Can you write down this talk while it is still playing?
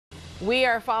We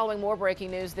are following more breaking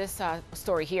news. This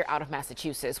story here out of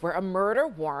Massachusetts, where a murder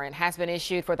warrant has been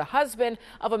issued for the husband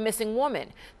of a missing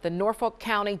woman. The Norfolk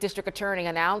County District Attorney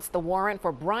announced the warrant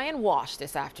for Brian Walshe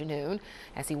this afternoon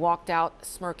as he walked out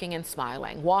smirking and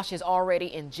smiling. Walshe is already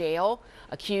in jail,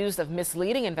 accused of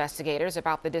misleading investigators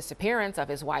about the disappearance of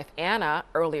his wife Anna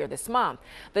earlier this month.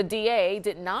 The DA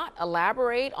did not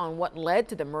elaborate on what led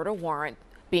to the murder warrant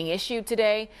being issued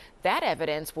today. That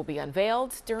evidence will be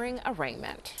unveiled during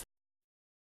arraignment.